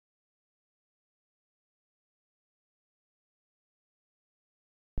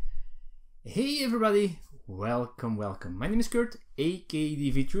Hey everybody, welcome. My name is Kurt, aka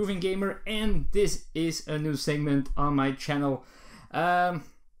the Vitruvian Gamer, and this is a new segment on my channel,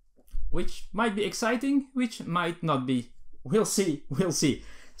 which might be exciting, which might not be. We'll see.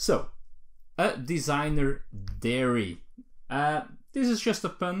 So, a designer diary. This is just a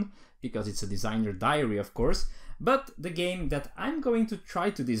pun, because it's a designer diary, of course, but the game that I'm going to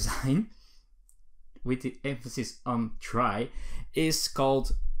try to design, with the emphasis on try, is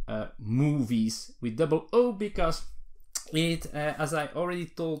called Moovies with double O, because it, as I already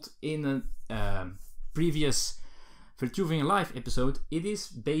told in a previous Vitruvian Live episode, it is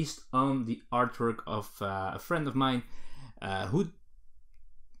based on the artwork of a friend of mine who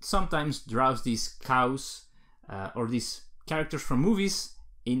sometimes draws these cows or these characters from movies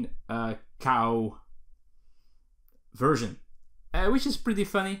in a cow version, which is pretty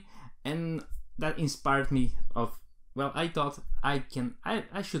funny, and that inspired me of, well, I thought I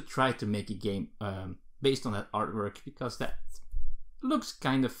should try to make a game based on that artwork, because that looks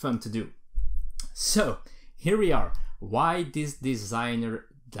kind of fun to do. So here we are. Why this designer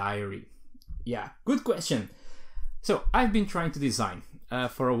diary? Yeah, good question. So I've been trying to design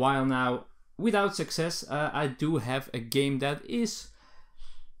for a while now without success. I do have a game that is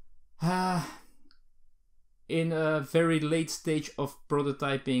in a very late stage of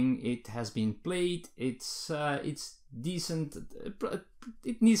prototyping. It has been played. It's decent.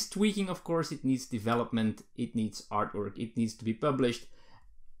 It needs tweaking, of course. It needs development. It needs artwork. It needs to be published.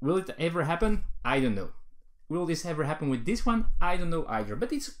 Will it ever happen? I don't know. Will this ever happen with this one? I don't know either.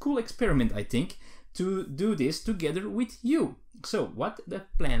 But it's a cool experiment, I think, to do this together with you. So what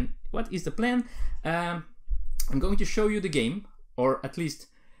is the plan? I'm going to show you the game, or at least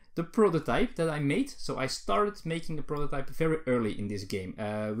the prototype that I made. So I started making a prototype very early in this game,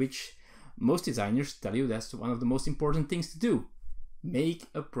 which most designers tell you that's one of the most important things to do. Make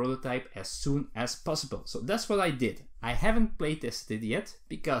a prototype as soon as possible. So that's what I did. I haven't playtested it yet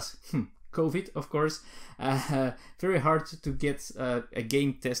because COVID, of course. Very hard to get a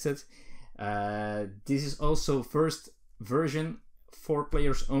game tested. This is also first version 4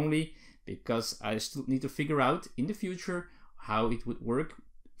 players only, because I still need to figure out in the future how it would work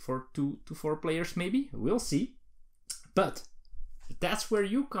for 2 to 4 players maybe. We'll see. But that's where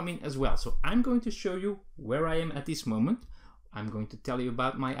you come in as well. So I'm going to show you where I am at this moment. I'm going to tell you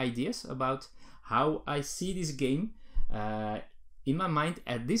about my ideas, about how I see this game in my mind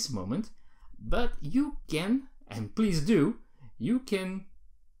at this moment. But you can, and please do, you can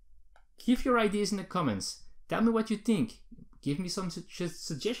give your ideas in the comments. Tell me what you think. Give me some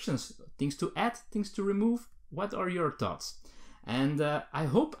suggestions, things to add, things to remove. What are your thoughts? And I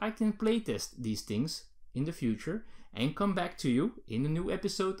hope I can playtest these things in the future and come back to you in a new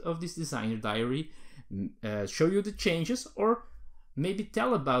episode of this designer diary, show you the changes, or maybe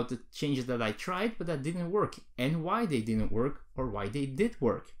tell about the changes that I tried but that didn't work, and why they didn't work or why they did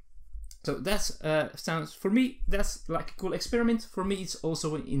work. So that's sounds, for me, that's like a cool experiment. For me, it's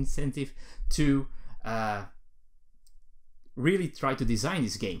also an incentive to really try to design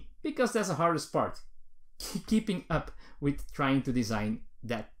this game, because that's the hardest part. Keeping up with trying to design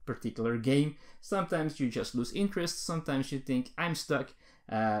that particular game. Sometimes you just lose interest, sometimes you think I'm stuck,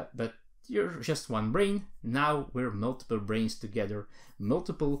 but you're just one brain. Now we're multiple brains together,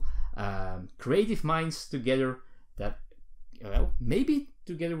 multiple creative minds together, that, well, maybe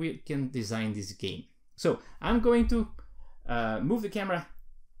together we can design this game. So I'm going to move the camera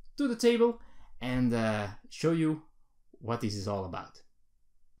to the table and show you what this is all about.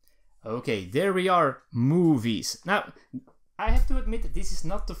 Okay, there we are, Moovies. Now, I have to admit that this is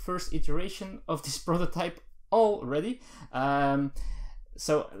not the first iteration of this prototype already.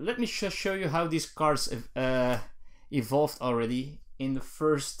 So let me just show you how these cards evolved already in the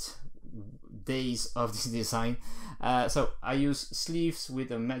first days of this design. So I use sleeves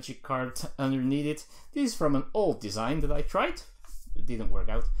with a magic card underneath it. This is from an old design that I tried. It didn't work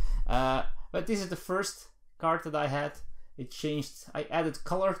out. But this is the first card that I had. It changed. I added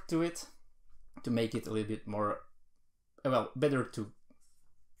color to it to make it a little bit more, well, better to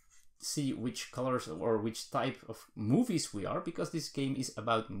see which colors or which type of movies we are, because this game is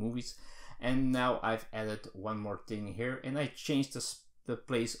about movies. And now I've added one more thing here, and I changed the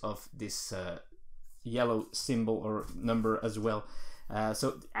place of this yellow symbol or number as well.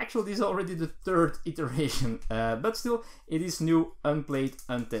 So actually this is already the 3rd iteration, but still it is new, unplayed,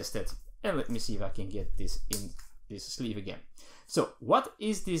 untested. And let me see if I can get this in this sleeve again. So what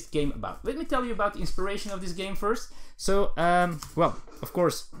is this game about? Let me tell you about the inspiration of this game first. So, well, of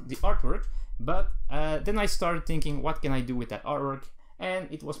course, the artwork, but then I started thinking, what can I do with that artwork? and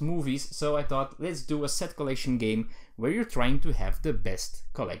it was Moovies, so I thought let's do a set collection game where you're trying to have the best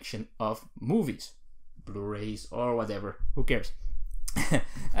collection of movies, Blu-rays or whatever, who cares.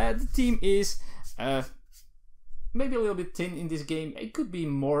 The theme is maybe a little bit thin in this game. It could be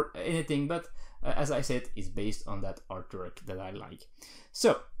more anything, but as I said, it's based on that artwork that I like.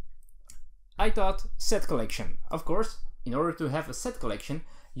 So I thought set collection. Of course, in order to have a set collection,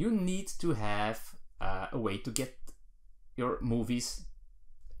 you need to have a way to get your movies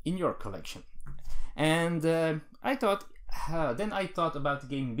in your collection. And I thought about the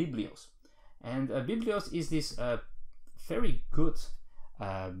game Biblios. And Biblios is this very good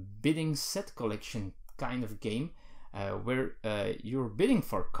bidding set collection kind of game where you're bidding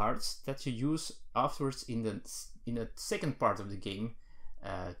for cards that you use afterwards in the second part of the game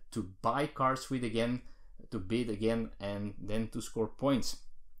to buy cards with again, to bid again, and then to score points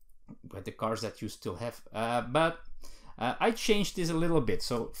with the cards that you still have. But I changed this a little bit.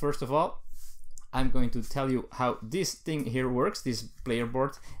 So first of all, I'm going to tell you how this thing here works, this player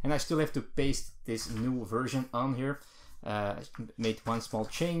board, and I still have to paste this new version on here. I made one small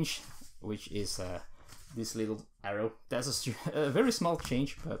change, which is this little arrow. That's a very small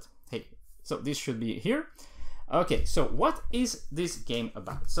change, but hey, so this should be here. Okay, so what is this game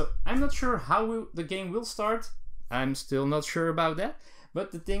about? So I'm not sure how the game will start. I'm still not sure about that.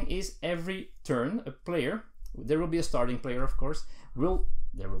 But the thing is, every turn, a player, there will be a starting player, of course,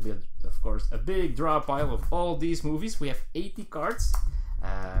 there will be, of course, a big draw pile of all these movies. We have 80 cards.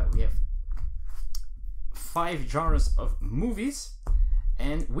 We have 5 genres of movies.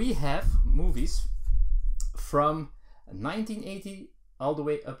 And we have movies from 1980 all the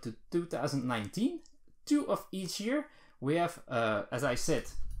way up to 2019. 2 of each year. We have, as I said,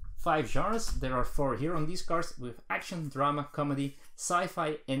 5 genres. There are 4 here on these cards with action, drama, comedy,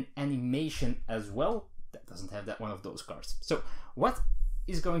 sci-fi, and animation as well. That doesn't have that one of those cards. So what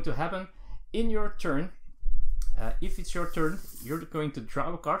is going to happen in your turn? If it's your turn, you're going to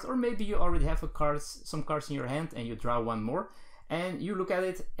draw a card, or maybe you already have some cards in your hand and you draw one more, and you look at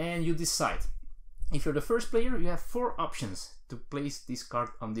it and you decide. If you're the first player, you have 4 options to place this card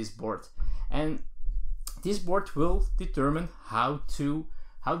on this board, and this board will determine how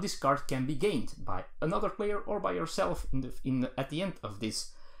this card can be gained by another player or by yourself at the end of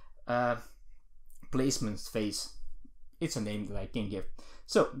this placement phase. It's a name that I can give.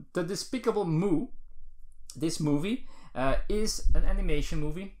 So the Despicable Moo, this movie is an animation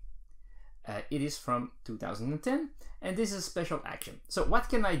movie. It is from 2010, and this is a special action. So what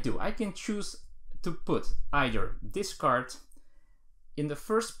can I do? I can choose to put either this card in the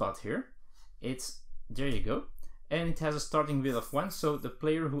first spot here. There you go, and it has a starting bid of 1, so the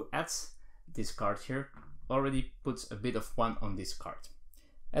player who adds this card here already puts a bid of 1 on this card.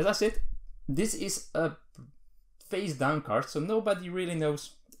 As I said, this is a face down card, so nobody really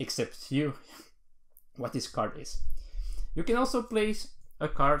knows except you what this card is. You can also place a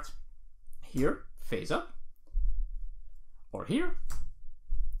card here, face up, or here,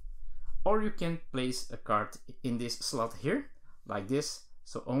 or you can place a card in this slot here, like this,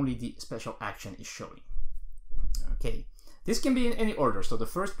 so only the special action is showing. Okay, this can be in any order. So the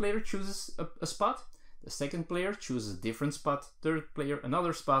first player chooses a spot, the second player chooses a different spot, third player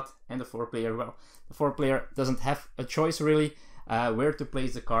another spot, and the fourth player, well, the fourth player doesn't have a choice really where to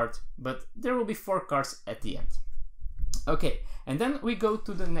place the card, but there will be 4 cards at the end. Okay, and then we go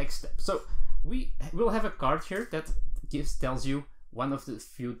to the next step. So we will have a card here that tells you one of the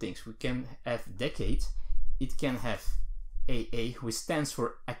few things. We can have decade, it can have AA, which stands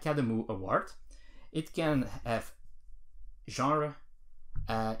for Academy Award. It can have genre.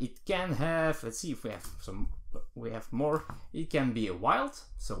 It can have, let's see if we have more. It can be a wild,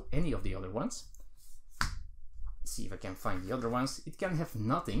 so any of the other ones. Let's see if I can find the other ones. It can have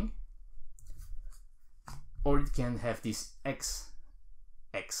nothing, or it can have this X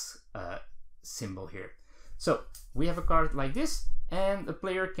symbol here. So we have a card like this, and the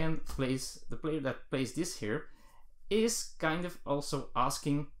player that plays this here is kind of also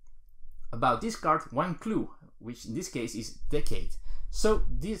asking about this card one clue, which in this case is decade. So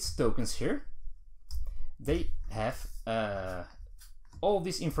these tokens here, they have all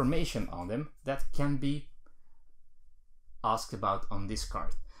this information on them that can be asked about on this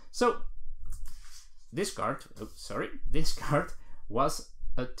card. So this card, this card was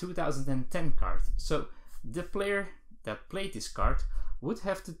a 2010 card. So the player that played this card would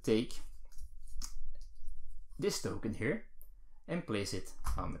have to take this token here and place it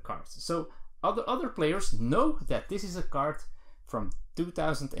on the card. So other players know that this is a card from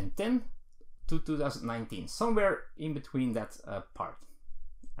 2010 to 2019, somewhere in between that part.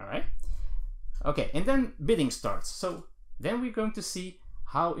 All right. Okay, and then bidding starts. So then we're going to see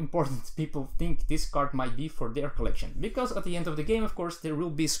how important people think this card might be for their collection. Because at the end of the game, of course, there will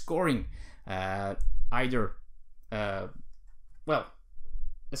be scoring, either, well,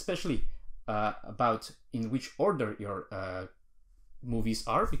 especially about in which order your movies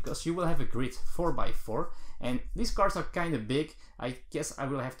are, because you will have a grid 4x4, and these cards are kind of big. I guess I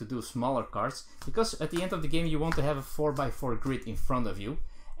will have to do smaller cards, because at the end of the game you want to have a 4x4 grid in front of you,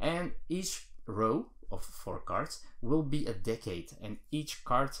 and each row of 4 cards will be a decade, and each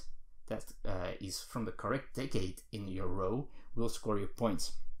card that is from the correct decade in your row will score you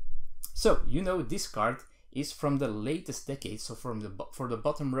points. So you know this card is from the latest decade, so for the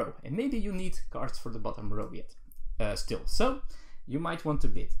bottom row, and maybe you need cards for the bottom row yet still, so you might want to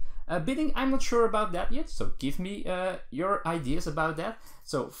bid. Bidding, I'm not sure about that yet, so give me your ideas about that.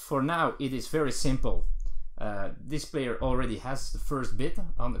 So for now it is very simple. This player already has the first bid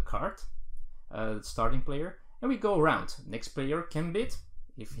on the card, the starting player, and we go around. Next player can bid.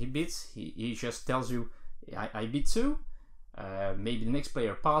 If he bids, he just tells you, I bid 2. Maybe the next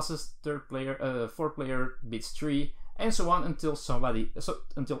player passes, third player, fourth player bids 3, and so on until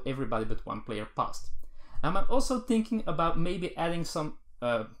until everybody but one player passed. I'm also thinking about maybe adding some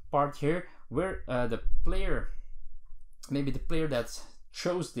part here where maybe the player that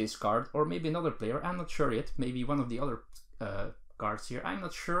chose this card, or maybe another player, I'm not sure yet, maybe one of the other cards here, I'm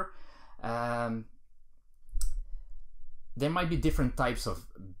not sure. There might be different types of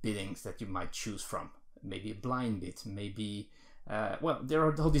biddings that you might choose from. Maybe a blind bid, maybe, well, there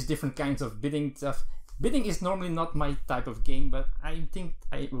are all these different kinds of bidding stuff. Bidding is normally not my type of game, but I think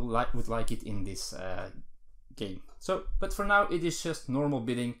I would like it in this game. So, but for now it is just normal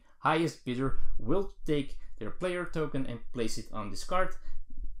bidding. Highest bidder will take their player token and place it on this card.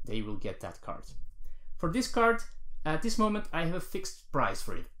 They will get that card. For this card, at this moment I have a fixed price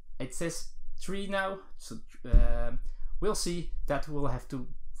for it. It says 3 now, so we'll see. That we'll have to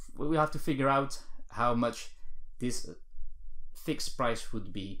figure out how much this fixed price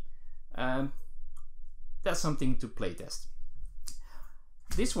would be. That's something to playtest.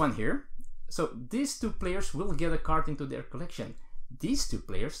 This one here, so these 2 players will get a card into their collection. These 2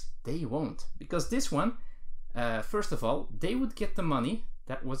 players, they won't, because this one, first of all, they would get the money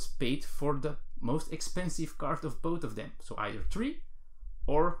that was paid for the most expensive card of both of them. So either 3,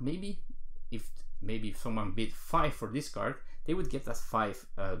 or maybe if someone bid 5 for this card, they would get that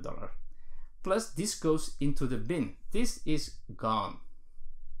 $5. Plus this goes into the bin. This is gone.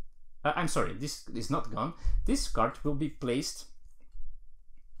 I'm sorry, this is not gone. This card will be placed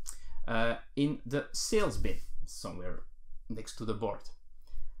in the sales bin somewhere next to the board.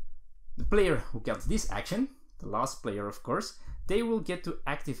 The player who got this action, the last player of course, they will get to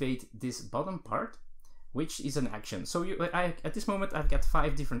activate this bottom part, which is an action. So at this moment I've got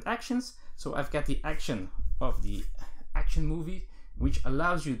 5 different actions. So I've got the action of the action movie, which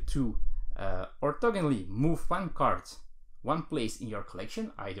allows you to orthogonally move one card one place in your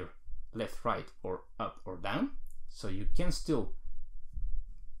collection, either left, right, or up or down. So you can still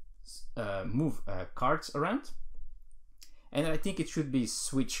move cards around. And I think it should be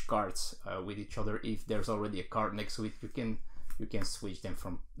switch cards with each other. If there's already a card next to it, you can switch them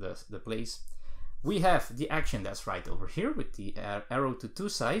from the place. We have the action that's right over here with the arrow to 2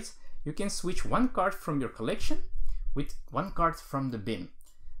 sides. You can switch one card from your collection with one card from the bin.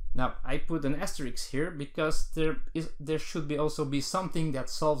 Now I put an asterisk here because there should also be something that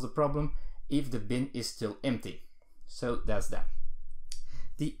solves the problem if the bin is still empty. So that's that.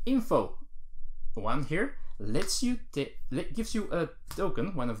 The info one here gives you a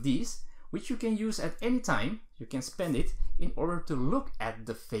token, one of these, which you can use at any time. You can spend it in order to look at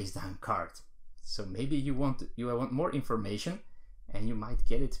the face down card. So maybe you want more information, and you might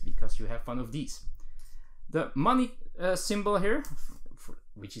get it because you have one of these. The money symbol here,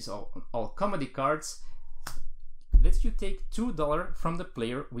 which is all comedy cards, lets you take $2 from the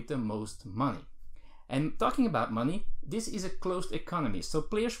player with the most money. And talking about money, this is a closed economy, so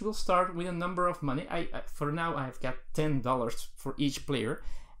players will start with a number of money. For now I've got $10 for each player,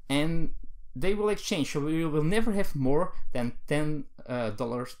 and they will exchange, so we will never have more than $10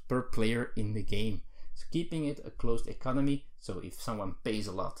 per player in the game. So keeping it a closed economy, so if someone pays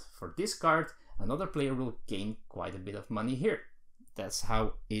a lot for this card, another player will gain quite a bit of money here. That's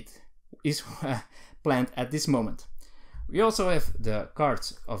how it is planned at this moment. We also have the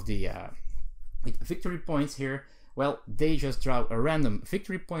cards of the with victory points here. Well, they just draw a random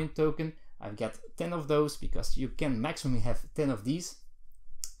victory point token. I've got 10 of those because you can maximally have 10 of these.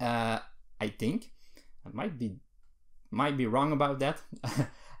 I think I might be wrong about that.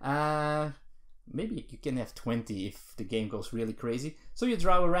 Maybe you can have 20 if the game goes really crazy. So you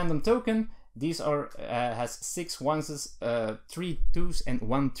draw a random token, These are has 6 ones, 3 twos, and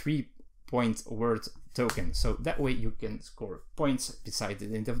 1 3-point word token. So that way you can score points besides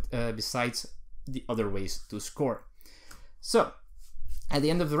the other ways to score. So at the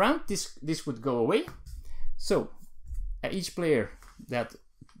end of the round, this would go away. So each player that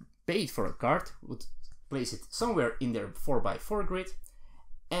paid for a card would place it somewhere in their 4x4 grid,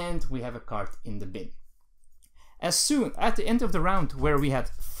 and we have a card in the bin. As soon at the end of the round where we had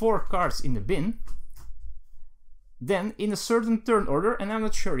 4 cards in the bin, then in a certain turn order, and I'm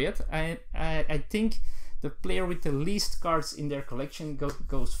not sure yet, I think the player with the least cards in their collection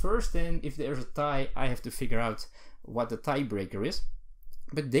goes first, and if there's a tie, I have to figure out what the tiebreaker is.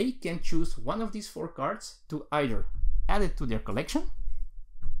 But they can choose one of these 4 cards to either add it to their collection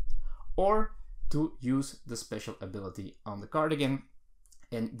or to use the special ability on the card again,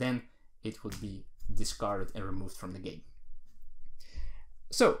 and then it would be discarded and removed from the game.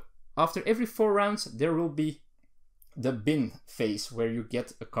 So after every 4 rounds there will be the bin phase where you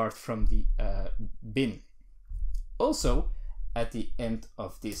get a card from the bin. Also at the end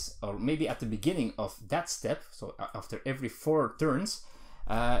of this, or maybe at the beginning of that step, so after every 4 turns,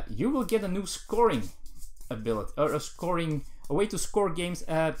 you will get a new scoring ability, or a way to score games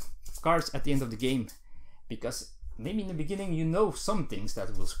cards at the end of the game, because maybe in the beginning you know some things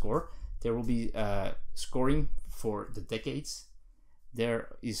that will score. There will be scoring for the decades. There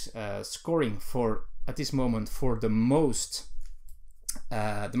is scoring for, at this moment, for the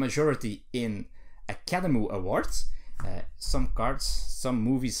majority in Academy Awards. Some cards, some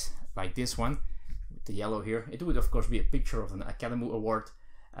movies like this one with the yellow here, it would of course be a picture of an Academy Award.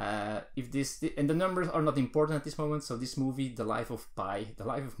 If this, and the numbers are not important at this moment, so this movie, The Life of Pi, The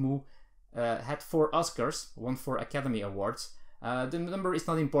Life of Moo, had 4 Oscars, 1 for Academy Awards. The number is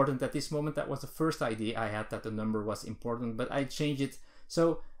not important at this moment. That was the first idea I had, that the number was important, but I changed it.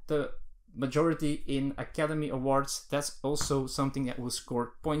 So the majority in Academy Awards, that's also something that will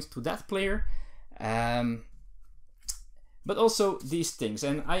score points to that player. But also these things,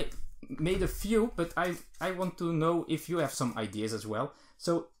 and I made a few, but I want to know if you have some ideas as well.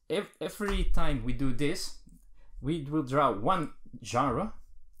 So every time we do this, we will draw 1 genre,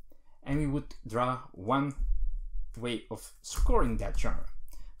 and we would draw 1 way of scoring that genre.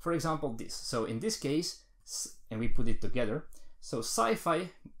 For example, this. So in this case, and we put it together, so sci-fi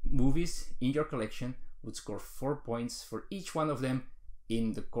movies in your collection would score 4 points for each one of them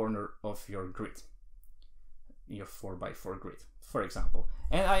in the corner of your grid, your 4x4 grid, for example.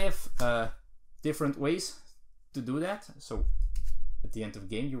 And I have different ways to do that. So at the end of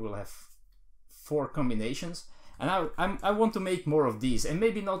the game you will have 4 combinations, and I want to make more of these, and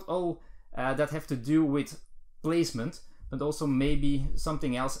maybe not all that have to do with placement, but also maybe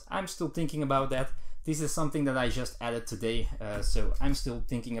something else. I'm still thinking about that. This is something that I just added today, so I'm still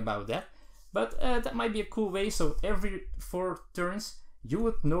thinking about that. But that might be a cool way, so every 4 turns you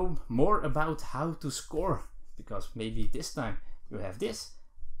would know more about how to score, because maybe this time you have this.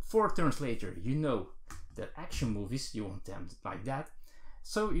 4 turns later you know that action movies, you want them like that.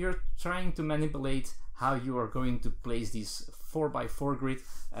 So you're trying to manipulate how you are going to place these 4x4 grid,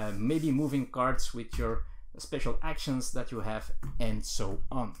 maybe moving cards with your special actions that you have, and so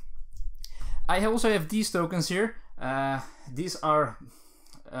on. I also have these tokens here. These are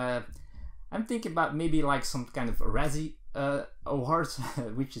I'm thinking about maybe like some kind of Razzie awards,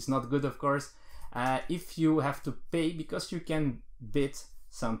 which is not good, of course. If you have to pay, because you can bid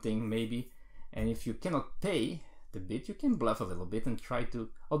something maybe, and if you cannot pay the bid, you can bluff a little bit and try to,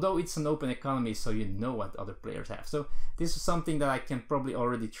 although it's an open economy, so you know what other players have. So this is something that I can probably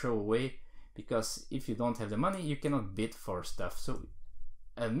already throw away, because if you don't have the money, you cannot bid for stuff. So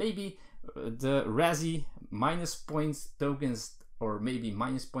maybe the Razzie minus points tokens, or maybe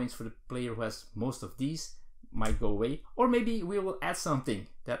minus points for the player who has most of these, might go away. Or maybe we will add something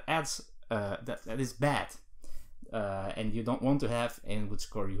that adds that is bad and you don't want to have, and would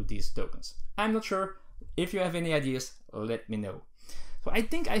score you these tokens. I'm not sure. If you have any ideas, let me know. So I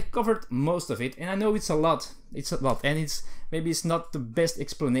think I covered most of it, and I know it's a lot, and it's maybe it's not the best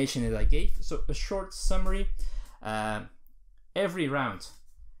explanation that I gave. So a short summary: every round,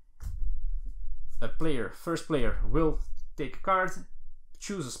 first player will take a card,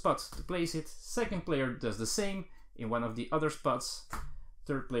 choose a spot to place it. Second player does the same in one of the other spots.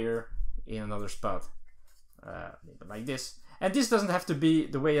 Third player in another spot, like this. And this doesn't have to be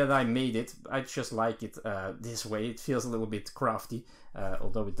the way that I made it. I just like it this way. It feels a little bit crafty,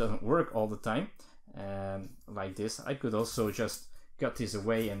 although it doesn't work all the time. Like this. I could also just cut this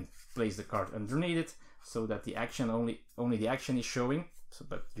away and place the card underneath it, so that the action only the action is showing. So,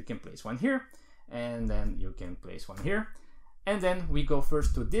 but you can place one here, and then you can place one here. And then we go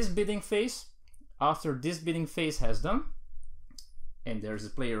first to this bidding phase. After this bidding phase has done, and there's a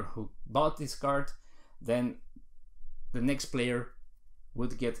player who bought this card, then the next player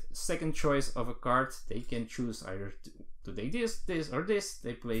would get second choice of a card. They can choose either to take this, this, or this.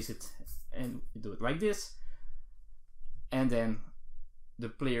 They place it and do it like this. And then the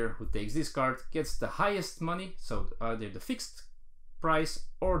player who takes this card gets the highest money, so either the fixed price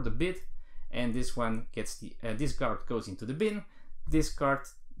or the bid, and this one gets the this card goes into the bin. This card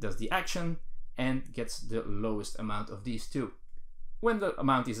does the action and gets the lowest amount of these two. When the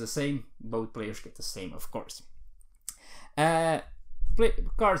amount is the same, both players get the same, of course.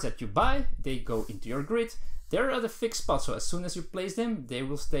 Cards that you buy, they go into your grid. They're at a fixed spot, so as soon as you place them, they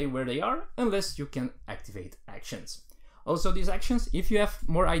will stay where they are unless you can activate actions. Also, these actions, if you have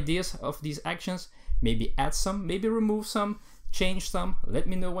more ideas of these actions, maybe add some, maybe remove some, change some, let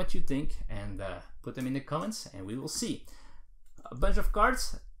me know what you think, and put them in the comments and we will see. A bunch of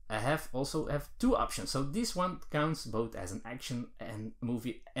cards also have two options, so this one counts both as an action and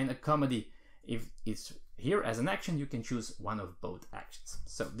movie and a comedy. If it's here as an action, you can choose one of both actions.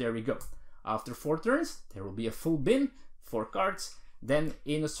 So there we go. After 4 turns, there will be a full bin, 4 cards. Then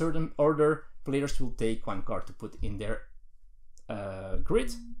in a certain order, players will take 1 card to put in their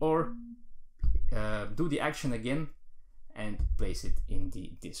grid, or do the action again and place it in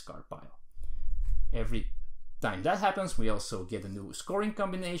the discard pile. Every time that happens, we also get a new scoring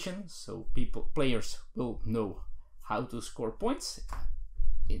combination, so players will know how to score points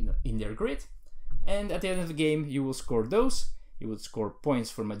in their grid. And at the end of the game, you will score those. You would score points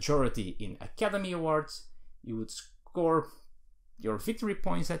for majority in Academy Awards. You would score your victory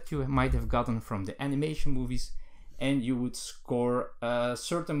points that you might have gotten from the animation movies, and you would score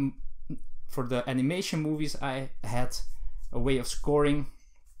certain. For the animation movies, I had a way of scoring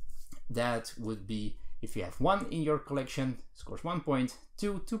that would be, if you have 1 in your collection, scores 1 point,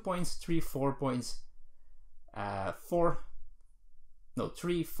 2 points, 3 4 points, 3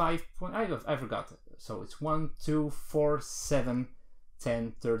 5 points. I forgot. So it's 1 2 4 7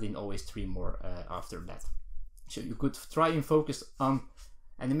 10 13, always 3 more after that. So you could try and focus on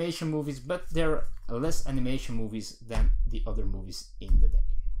animation movies, but there are less animation movies than the other movies in the deck.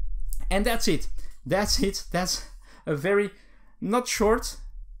 And that's it. That's a very, not short,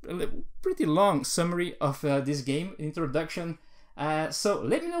 pretty long summary of this game introduction. So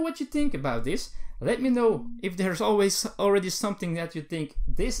let me know what you think about this. Let me know if there's already something that you think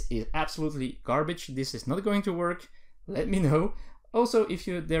this is absolutely garbage, this is not going to work. Let me know. Also, if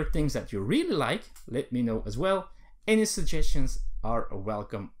there are things that you really like, let me know as well. Any suggestions are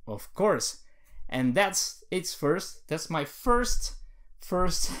welcome, of course. And that's my first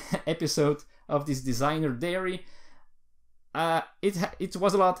episode of this Designer Diary. It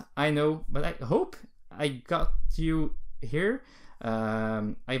was a lot, I know, but I hope I got you here.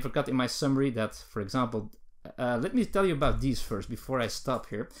 I forgot in my summary that, for example, let me tell you about these first before I stop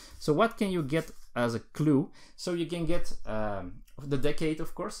here. So what can you get as a clue? So you can get the decade,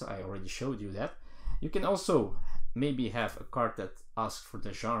 of course, I already showed you that. You can also maybe have a card that asks for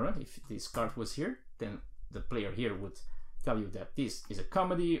the genre. If this card was here, then the player here would tell you that this is a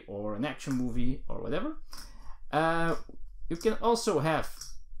comedy or an action movie or whatever. You can also have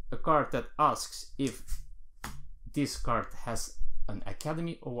a card that asks if this card has an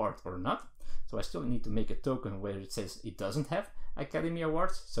Academy Award or not. So I still need to make a token where it says it doesn't have Academy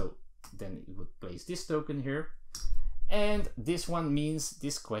Awards, so then it would place this token here. And this one means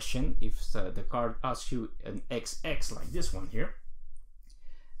this question, if the card asks you an XX like this one here,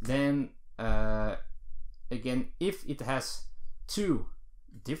 then again, if it has 2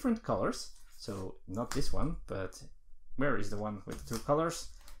 different colors, so not this one, but where is the one with 2 colors?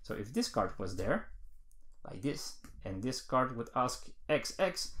 So if this card was there, like this, and this card would ask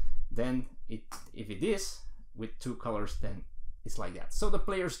XX, then if it is with 2 colors, then it's like that. So the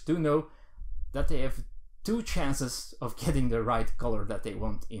players do know that they have 2 chances of getting the right color that they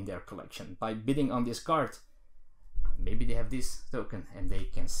want in their collection by bidding on this card. Maybe they have this token and they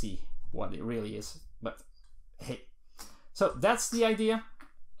can see what it really is, but hey. So that's the idea.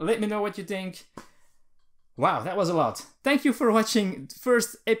 Let me know what you think. Wow, that was a lot. Thank you for watching the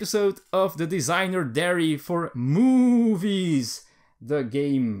first episode of the Designer Diary for Moovies, the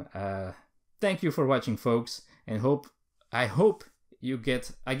game. Thank you for watching, folks, and I hope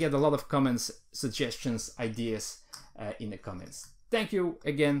I get a lot of comments, suggestions, ideas in the comments. Thank you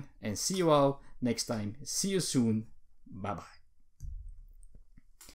again, and see you all next time. See you soon. Bye bye.